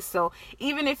with grace. So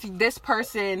even if this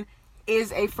person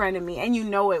is a frenemy and you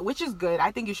know it, which is good,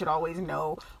 I think you should always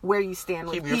know where you stand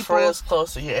with people. Keep your friends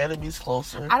closer, your enemies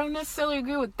closer. I don't necessarily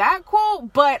agree with that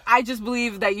quote, but I just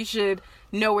believe that you should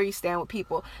know where you stand with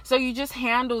people. So you just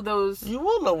handle those. You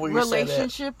will know where you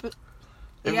relationship.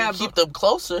 Stand at. If you keep them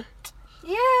closer.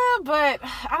 Yeah, but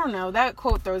I don't know. That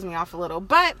quote throws me off a little.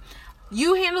 But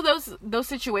you handle those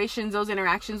situations, those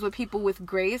interactions with people with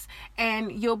grace,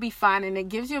 and you'll be fine. And it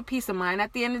gives you a peace of mind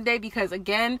at the end of the day, because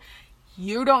again,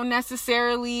 you don't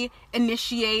necessarily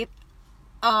initiate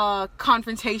a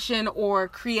confrontation or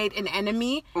create an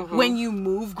enemy when you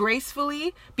move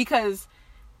gracefully, because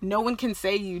no one can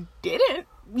say you didn't,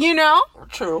 you know?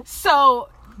 True. So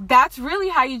that's really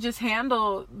how you just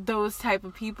handle those type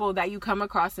of people that you come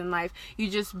across in life. You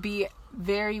just be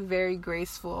very, very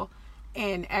graceful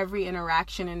in every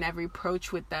interaction and every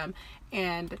approach with them.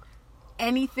 And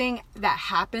anything that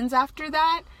happens after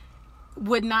that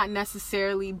would not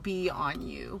necessarily be on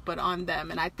you, but on them.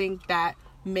 And I think that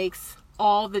makes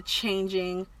all the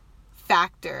changing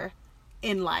factor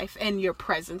in life and your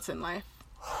presence in life.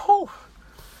 Whew.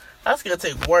 That's gonna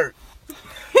take work.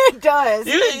 It does.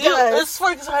 It's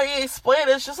funny because how you explain it,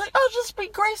 it's just like, oh, just be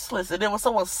graceless. And then when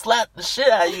someone slapped the shit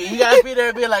out of you, you gotta be there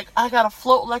and be like, I gotta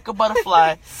float like a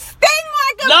butterfly. Sting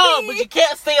like a bee. But you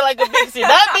can't sting like a bee. You're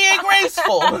not being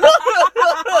graceful.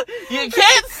 You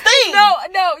can't sting.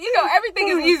 No, you know, everything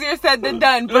is easier said than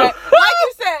done. But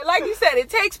like you said, it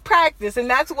takes practice. And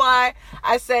that's why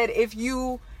I said, if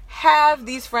you have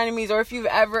these frenemies, or if you've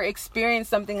ever experienced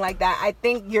something like that, I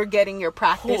think you're getting your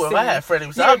practice. If I had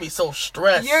frenemies, I would be so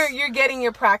stressed. You're getting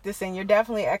your practice in. You're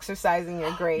definitely exercising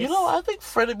your grace. You know, I think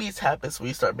frenemies happens when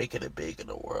you start making it big in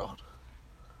the world.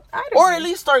 Or at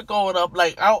least start going up.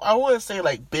 Like, I wouldn't say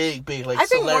like big, like I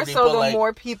think celebrity, more so but the like,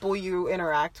 more people you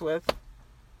interact with.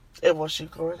 And once you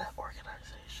go in that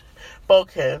organization. But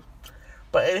okay.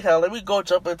 But anyhow, let me go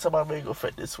jump into my mango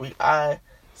fit this week.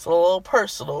 It's a little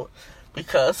personal,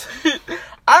 because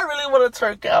I really want to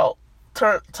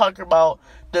talk about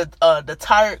the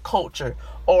tired culture,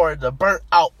 or the burnt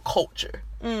out culture.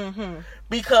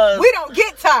 Because we don't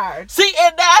get tired. See,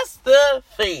 and that's the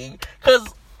thing.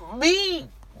 Because me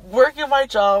working my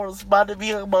job was about to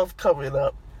be a month coming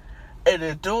up, and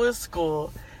then doing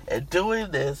school, and doing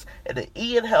this, and then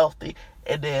eating healthy,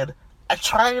 and then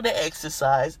trying to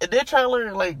exercise, and then trying to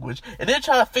learn language, and then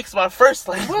trying to fix my first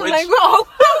language. What language? Oh,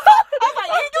 I was like,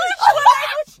 English? What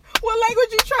language? What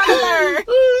language you trying to learn?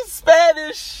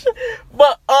 Spanish.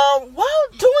 But while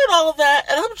doing all of that,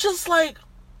 and I'm just like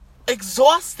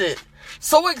exhausted.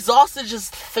 So exhausted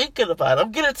just thinking about it.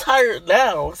 I'm getting tired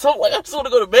now. So like I just want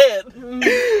to go to bed. And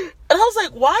I was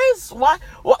like, why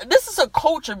this is a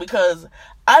culture, because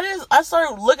I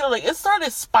started looking at, like, it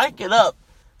started spiking up,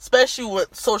 especially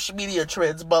with social media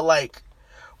trends, but like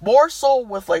more so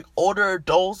with like older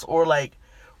adults, or like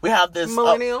we have this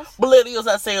millennials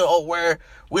that say, oh, where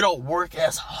we don't work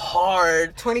as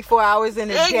hard 24 hours in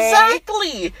a day.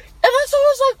 Exactly. And that's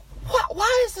always like,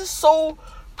 why is this so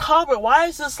common? Why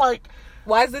is this like,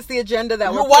 why is this the agenda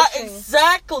that we're pushing?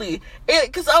 Exactly.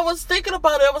 Because I was thinking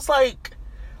about it. I was like,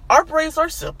 our brains are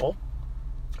simple.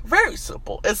 Very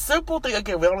simple. It's simple thing.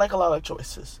 Again, we don't like a lot of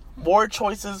choices. More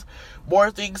choices,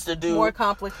 more things to do. More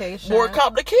complicated.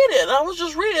 And I was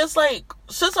just reading. It's like,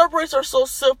 since our brains are so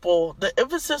simple, the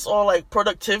emphasis on like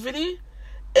productivity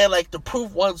and like to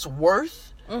prove one's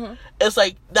worth, it's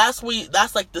like, that's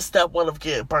like the step one of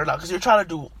getting burned out. Because you're trying to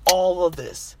do all of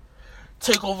this.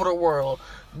 Take over the world.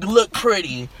 Look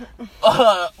pretty.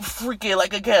 Freaking,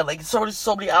 like, again, like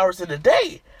so many hours in a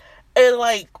day. And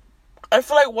like, I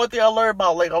feel like one thing I learned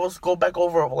about, like, I was going back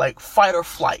over like fight or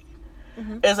flight.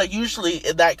 It's like, usually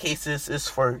in that case is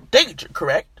for danger,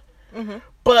 correct?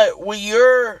 But when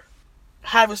you're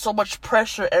having so much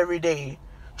pressure every day,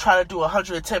 trying to do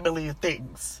 110 million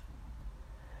things,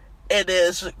 and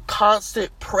there's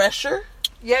constant pressure.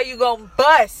 Yeah, you gonna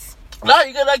bust. No,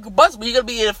 you're gonna like bust, but you're gonna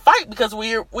be in a fight, because when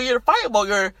you're in a fight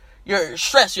mode, you're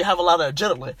stressed. You have a lot of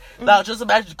adrenaline. Now, just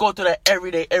imagine going through that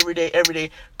every day,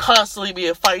 constantly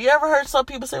being fight. You ever heard some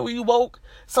people say when you woke,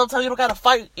 sometimes you don't gotta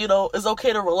fight. You know, it's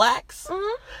okay to relax.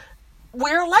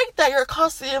 We're like that. You're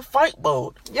constantly in fight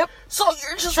mode. Yep. So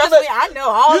you're just trust me. I know.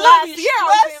 All last year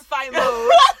I was in fight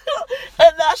mode,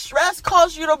 and that stress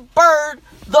caused you to burn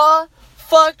the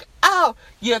fuck out.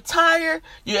 You're tired.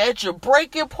 You're at your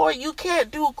breaking point. You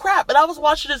can't do crap. And I was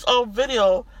watching this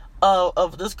video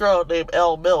of this girl named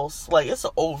Elle Mills. Like, it's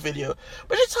an old video,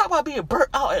 but she's talking about being burnt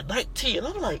out at 19. And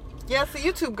I'm like, yeah, it's a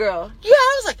YouTube girl. Yeah,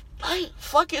 I was like,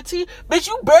 fucking tea, bitch,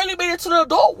 you barely made it to the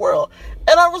adult world.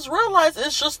 And I was realizing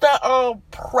it's just that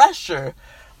pressure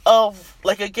of,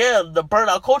 like, again, the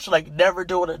burnout culture, like, never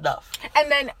doing enough. And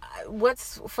then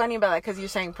what's funny about that, because you're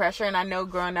saying pressure, and I know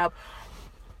growing up,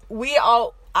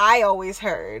 I always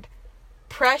heard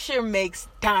pressure makes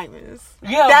diamonds.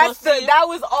 Yeah, that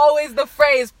was always the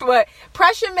phrase. But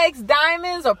pressure makes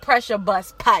diamonds, or pressure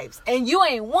busts pipes, and you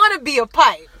ain't want to be a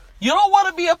pipe. You don't want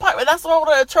to be a pipe, and that's what I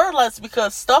want to internalize,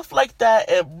 because stuff like that,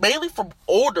 and mainly from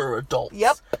older adults,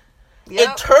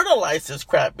 internalize this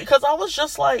crap. Because I was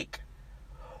just like,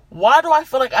 why do I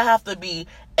feel like I have to be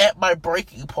at my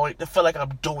breaking point to feel like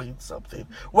I'm doing something,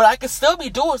 when I can still be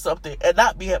doing something and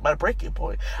not be at my breaking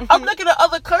point? I'm looking at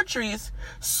other countries,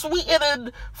 Sweden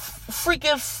and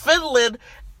freaking Finland,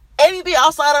 anything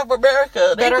outside of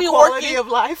America. Better quality of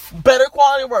life. Better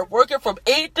quality of work. Working from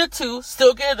 8 to 2,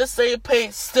 still getting the same pay,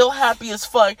 still happy as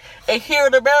fuck. And here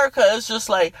in America, it's just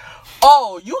like,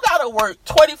 oh, you gotta work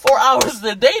 24 hours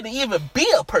a day to even be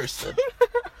a person.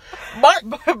 But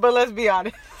let's be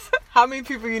honest. How many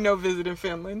people you know visiting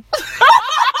Finland? Let's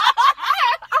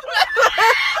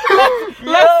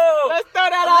throw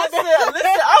that out there.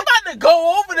 Listen, I'm about to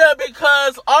go over there,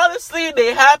 because honestly,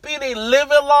 they happy, they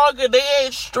living longer, they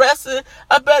ain't stressing.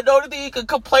 I bet the only thing you can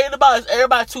complain about is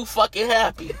everybody too fucking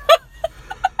happy.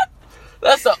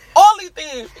 That's the only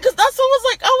thing. Because that's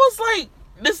what I was like,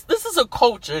 this is a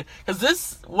culture, because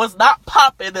this was not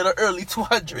popping in the early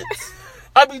 200s.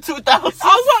 I mean, 2000s. I was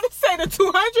about to say the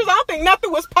 200s. I don't think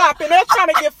nothing was popping. They're trying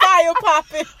to get fire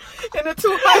popping in the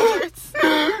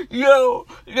 200s. Yo.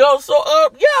 So, I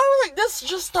was like, this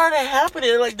just started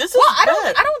happening. Like, this is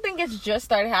bad. I don't think it's just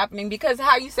started happening, because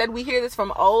how you said we hear this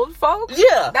from old folks.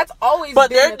 Yeah. That's always but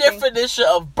been their definition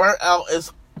of burnt out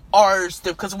is ours,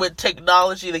 because with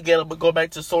technology, again, I'm going to go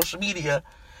back to social media,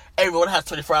 everyone has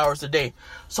 24 hours a day.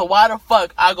 So why the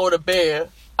fuck I go to bed,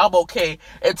 I'm okay,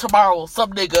 and tomorrow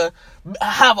some nigga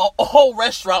have a whole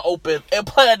restaurant open and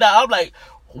plan out? I'm like,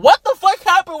 what the fuck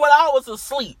happened when I was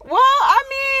asleep? Well, I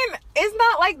mean, it's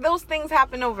not like those things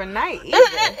happen overnight either.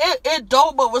 It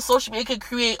don't, but with social media, it can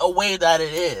create a way that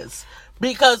it is.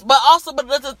 But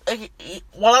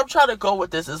what I'm trying to go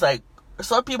with this is, like,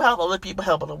 some people have other people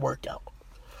helping them work out.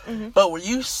 But when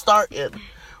you're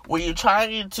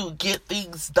trying to get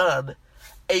things done,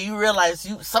 and you realize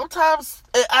sometimes,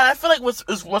 and I feel like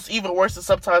what's even worse is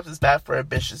sometimes it's bad for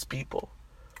ambitious people.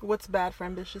 What's bad for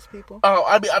ambitious people?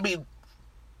 I mean,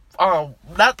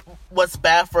 not what's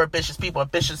bad for ambitious people.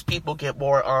 Ambitious people get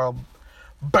more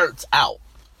burnt out,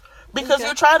 Because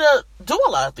you're trying to do a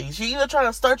lot of things. You're either trying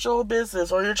to start your own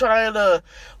business, or you're trying to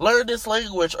learn this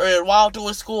language, or while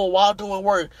doing school, while doing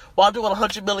work, while doing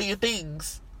 100 million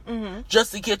things,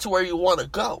 just to get to where you want to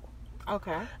go.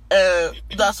 Okay. And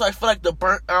that's why I feel like the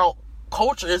burnt out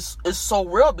culture is so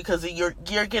real, because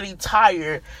you're getting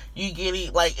tired. You're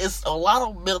getting, like, it's a lot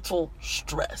of mental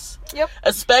stress. Yep.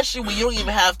 Especially when you don't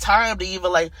even have time to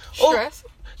even, like, stress.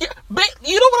 Yeah, but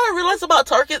you know what I realized about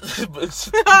Target?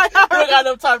 I don't got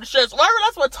enough time to stress. When I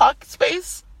realized about Target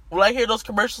Space, when I hear those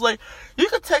commercials, like, you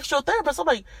can text your therapist. I'm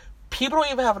like, people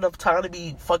don't even have enough time to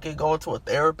be fucking going to a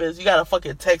therapist. You gotta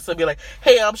fucking text them, be like,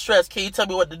 hey, I'm stressed. Can you tell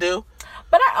me what to do?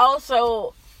 But I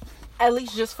also, at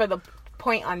least just for the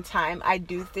point on time, I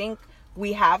do think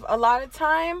we have a lot of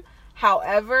time.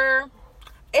 However,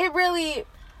 it really...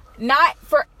 not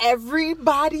for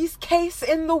everybody's case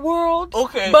in the world.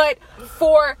 Okay. But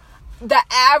for the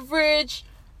average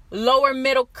lower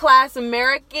middle class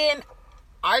American,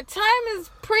 our time is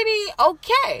pretty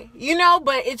okay. You know,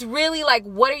 but it's really like,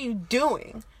 what are you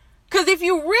doing? Because if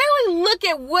you really look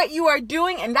at what you are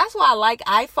doing, and that's why I like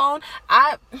iPhone.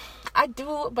 I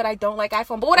do, but I don't like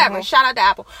iPhone. But whatever. Shout out to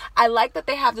Apple. I like that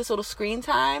they have this little screen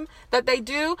time that they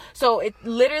do. So it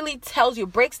literally tells you,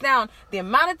 breaks down the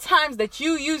amount of times that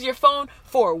you use your phone,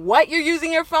 for what you're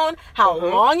using your phone, how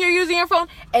long you're using your phone.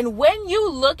 And when you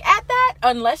look at that,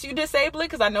 unless you disable it,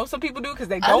 because I know some people do, because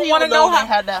they don't want to know how they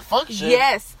had that function.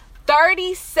 Yes.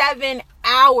 37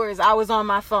 hours I was on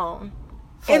my phone.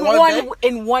 For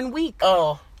in one week.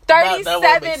 Oh.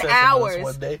 37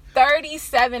 hours.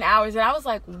 37 hours. And I was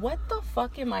like, what the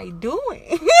fuck am I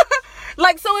doing?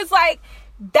 Like, so it's like,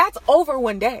 that's over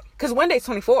one day. Because one day is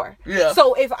 24. Yeah.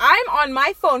 So if I'm on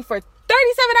my phone for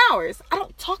 37 hours, I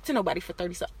don't talk to nobody for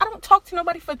 37. I don't talk to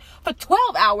nobody for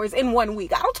 12 hours in 1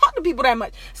 week. I don't talk to people that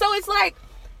much. So it's like,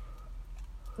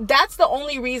 that's the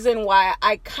only reason why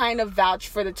I kind of vouch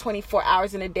for the 24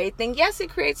 hours in a day thing. Yes,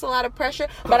 it creates a lot of pressure,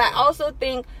 but I also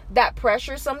think that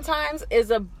pressure sometimes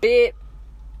is a bit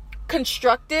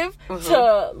constructive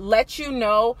to let you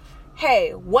know,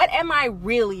 hey, what am I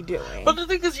really doing? But the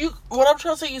thing is, what I'm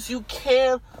trying to say is you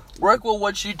can work with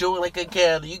what you're doing. Like,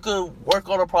 again, you could work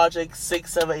on a project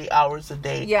 6, 7, 8 hours a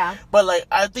day. Yeah. But, like,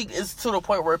 I think it's to the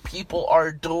point where people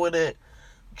are doing it,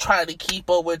 trying to keep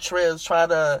up with trends, trying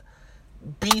to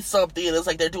be something, and it's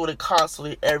like they're doing it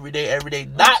constantly, every day,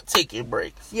 not taking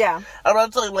breaks. Yeah. I'm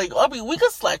not telling you, like, I mean, we can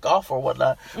slack off or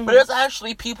whatnot, but there's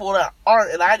actually people that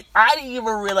aren't, and I didn't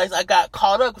even realize I got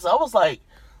caught up, because I was like,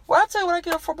 when I tell you, when I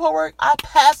get up from homework, I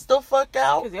pass the fuck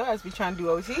out. Because your ass be trying to do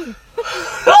OT.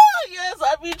 Yes,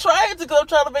 I be trying to, because I'm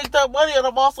trying to make that money, and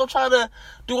I'm also trying to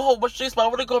do a whole bunch of things, but I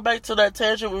want to go back to that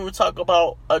tangent we were talking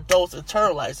about adults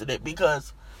internalizing it,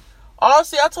 because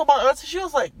honestly, I told my auntie, she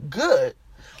was like, good.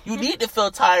 You need to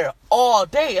feel tired all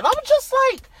day. And I'm just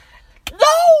like, no,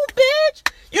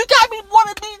 bitch. You got me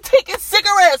wanting me taking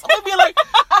cigarettes. I'm going to be like,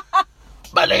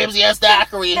 my name's Yes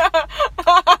Thackeray.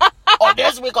 Or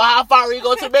this week, or how far are you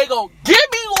going to Tobago? Give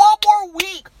me one more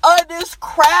week of this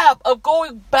crap of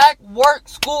going back, work,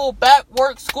 school.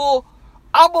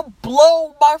 I'm going to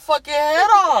blow my fucking head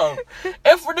off.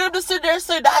 And for them to sit there and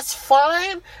say, that's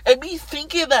fine. And me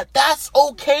thinking that that's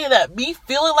okay. That me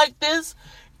feeling like this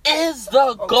is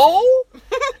the goal?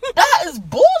 That is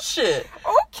bullshit.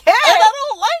 Okay. And I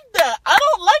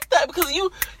don't like that because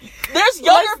there's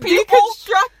younger people.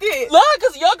 Deconstruct it. No,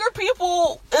 because younger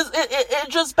people it's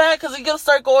just bad, because you're gonna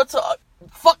start going to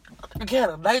fuck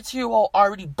again. A 19-year-old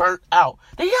already burnt out.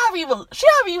 She haven't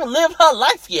even lived her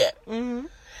life yet. Mm-hmm.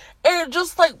 And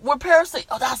just like when parents say,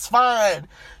 "Oh, that's fine.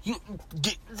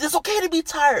 It's okay to be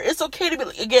tired. It's okay to be,"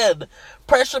 like, again,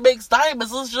 pressure makes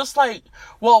diamonds. It's just like,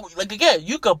 well, like, again,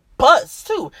 you could bust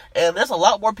too, and there's a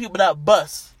lot more people that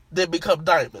bust than become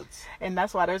diamonds. And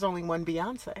that's why there's only one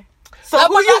Beyonce. So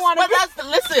But that's the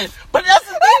thing.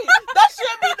 That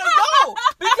shouldn't be the goal,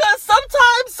 because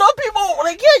sometimes some people,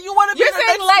 like, yeah, you want to be. You're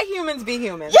saying let humans be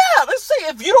humans. Yeah, let's say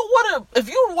if you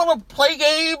don't want to play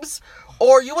games,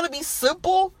 or you want to be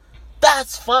simple,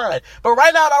 that's fine. But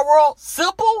right now in our world,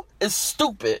 simple is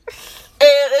stupid.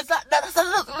 And that's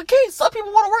not the case. Some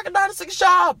people want to work a 9 to 6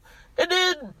 job and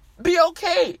then be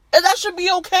okay. And that should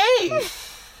be okay.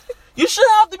 You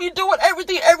shouldn't have to be doing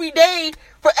everything every day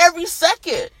for every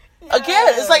second. Yeah.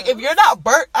 Again, it's like, if you're not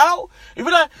burnt out, if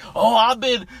you're not, oh, I've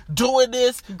been doing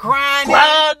this,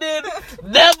 grinding,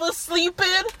 never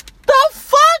sleeping, the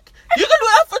fuck? You can do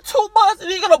that for 2 months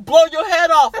and you're going to blow your head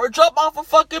off or jump off a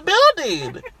fucking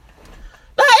building.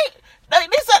 They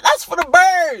said that's for the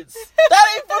birds. That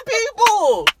ain't for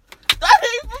people.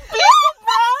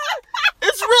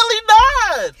 It's really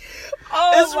not.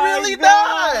 Oh, it's really God.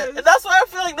 not. And that's why I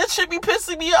feel like that should be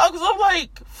pissing me off, because I'm like,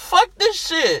 fuck this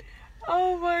shit.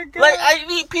 Oh my god.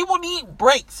 Like, people need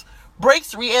breaks.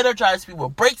 Breaks re-energize people.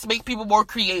 Breaks make people more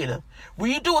creative.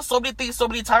 When you doing so many things so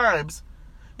many times,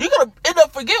 you're gonna end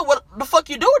up forgetting what the fuck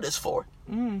you're doing this for.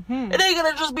 Mm-hmm. And then you're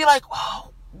gonna just be like,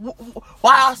 oh,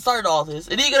 why I started all this?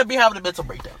 And then you're gonna be having a mental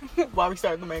breakdown. Why we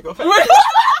started the mango factory?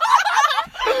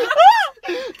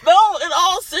 No, in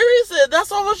all seriousness,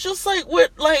 that's almost just like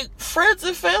with like friends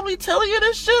and family telling you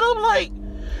this shit. I'm like,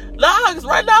 nah, because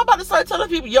right now I'm about to start telling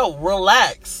people, yo,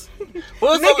 relax.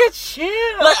 Nigga,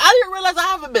 chill. Like, I didn't realize I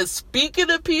haven't been speaking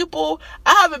to people.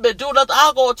 I haven't been doing nothing.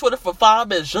 I'll go on Twitter for 5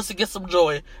 minutes just to get some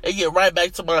joy and get right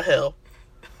back to my hell.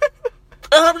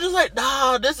 And I'm just like,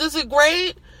 nah, this isn't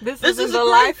great. This isn't the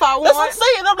life I want. That's what I'm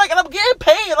saying. I'm like, and I'm getting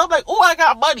paid. I'm like, oh, I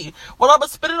got money. What I'm going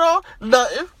to spend it on?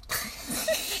 Nothing.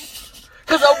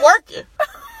 Because I'm working.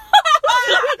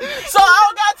 So I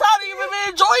don't got time to even be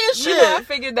enjoying shit. Yeah, I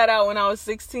figured that out when I was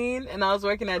 16 and I was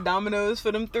working at Domino's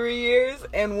for them 3 years.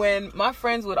 And when my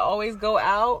friends would always go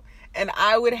out and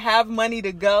I would have money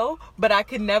to go, but I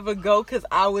could never go because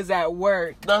I was at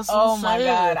work. That's what I'm saying. Oh my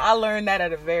God. I learned that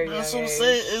at a very young age. That's what I'm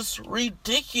saying. It's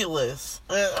ridiculous.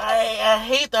 And I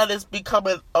hate that it's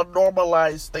becoming a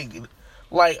normalized thing.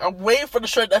 Like, I'm waiting for the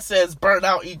shirt that says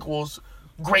burnout equals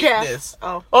greatness.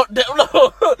 Death. Oh,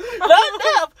 no. Not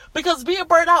death. Because being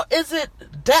burnt out isn't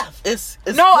death. It's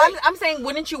no, great. I'm saying,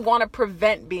 wouldn't you want to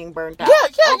prevent being burnt out?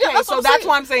 Yeah. Okay, That's so what that's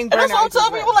why I'm saying burnout. And that's what I'm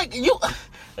telling people, like, you...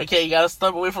 Okay, you gotta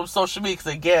step away from social media,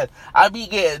 because again, I be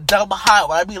getting dumb hot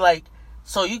when I be like,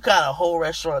 so you got a whole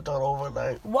restaurant done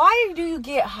overnight. Why do you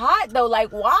get hot, though? Like,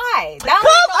 why? That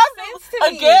makes no sense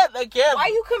to me. Again. Why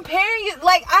you comparing it?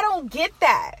 Like, I don't get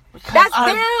that. That's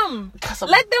them.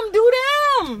 Let them do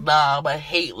them. Nah, I'm a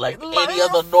hate like any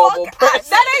other normal person.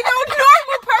 That ain't no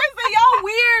normal person. Y'all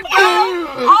weird,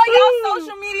 bro. All y'all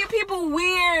social media people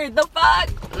weird. The fuck?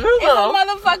 If a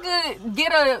motherfucker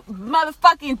get a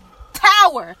motherfucking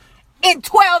tower in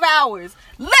 12 hours,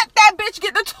 let that bitch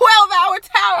get the 12-hour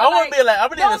tower. I'm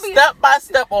gonna need a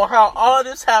step-by-step on how all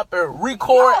this happened.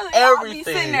 Record everything. Be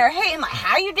sitting there hating like,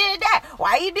 how you did that?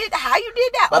 Why you did that? How you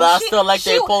did that? But I still like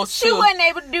they post She wasn't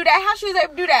able to do that. How she was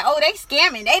able to do that? Oh, they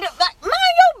scamming. They don't like, mind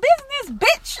your business,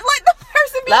 bitch. Let the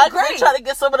person be great. I'm trying to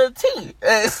get some of the tea.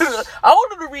 I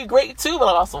want them to be great too, but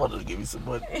I also want them to give me some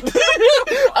money.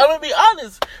 I'm gonna be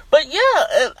honest. But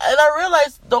yeah, and I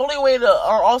realized the only way to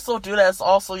also do that is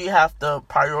also you have to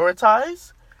prioritize.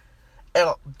 And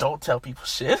don't tell people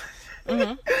shit.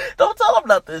 Mm-hmm. Don't tell them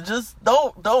nothing. Just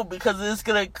don't, because it's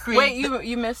gonna create. Wait,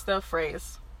 you missed the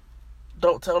phrase.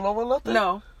 Don't tell no one nothing.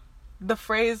 No, the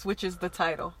phrase, which is the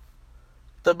title.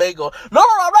 The mango. No,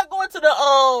 I'm not going to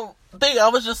the thing. I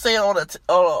was just saying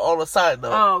on a side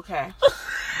note. Oh, okay.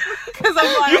 Because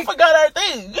I'm like, you forgot our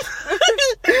thing.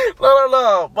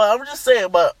 No. But I'm just saying.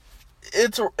 But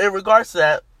in regards to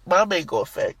that, my mango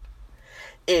effect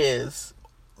is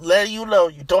letting you know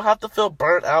you don't have to feel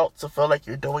burnt out to feel like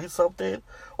you're doing something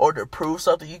or to prove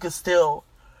something. You can still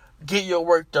get your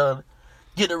work done,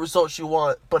 get the results you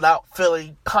want, but not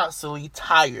feeling constantly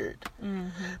tired. Mm-hmm.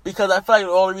 Because I feel like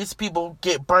the only reason people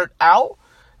get burnt out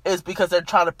is because they're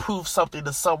trying to prove something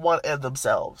to someone and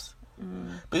themselves.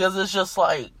 Mm. Because it's just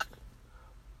like,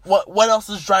 what else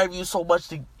is driving you so much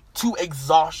to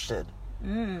exhaustion?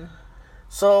 Mm.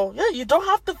 So yeah, you don't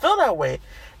have to feel that way.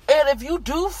 And if you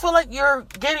do feel like you're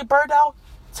getting burned out,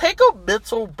 take a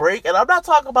mental break. And I'm not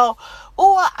talking about,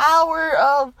 an hour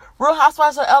of Real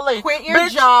Housewives of LA. Quit your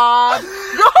job.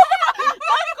 Not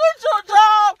quit your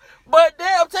job. But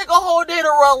damn, take a whole day to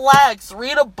relax.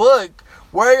 Read a book.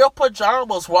 Wear your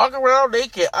pajamas. Walk around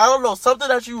naked. I don't know. Something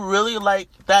that you really like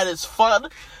that is fun.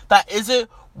 That isn't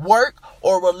work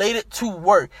or related to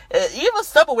work. And even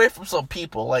step away from some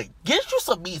people. Like, get you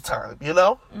some me time, you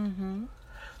know? Mm-hmm.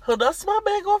 So that's my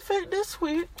mango effect this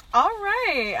week. All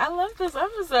right. I love this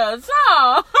episode.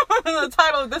 So, the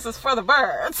title of this is For the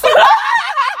Birds.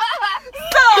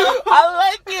 I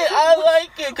like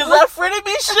it. Because that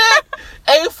frenemy shit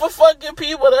ain't for fucking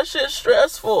people. That shit's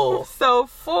stressful. So,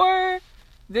 for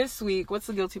this week, what's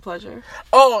the guilty pleasure?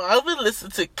 Oh, I've been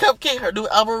listening to Cupcake, her new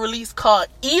album release called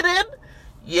Eden.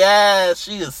 Yeah,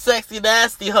 she is sexy,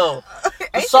 nasty hoe.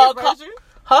 Ain't she a virgin?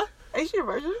 Huh? Ain't she a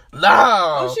virgin? No.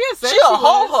 Oh, she a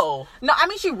ho-ho. No, I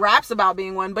mean, she raps about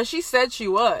being one, but she said she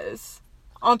was.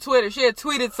 On Twitter. She had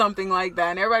tweeted something like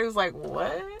that, and everybody was like,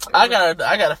 what? I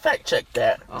gotta fact check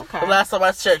that. Okay. The last time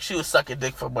I checked, she was sucking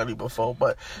dick for money before.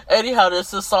 But anyhow, there's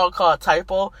this song called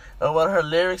Typo, and one of her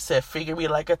lyrics said, figure me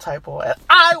like a typo, and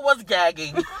I was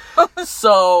gagging.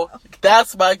 So,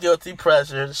 that's my guilty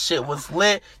pleasure. Shit was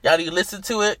lit. Y'all need to listen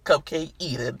to it. Cupcake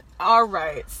Eden. All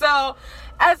right. So,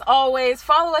 As always,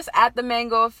 follow us at The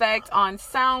Mango Effect on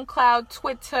SoundCloud,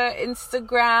 Twitter,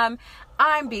 Instagram.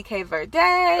 I'm BK Verde.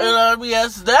 And I'm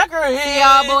ES Decker here. See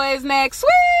y'all boys next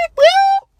week. Woo!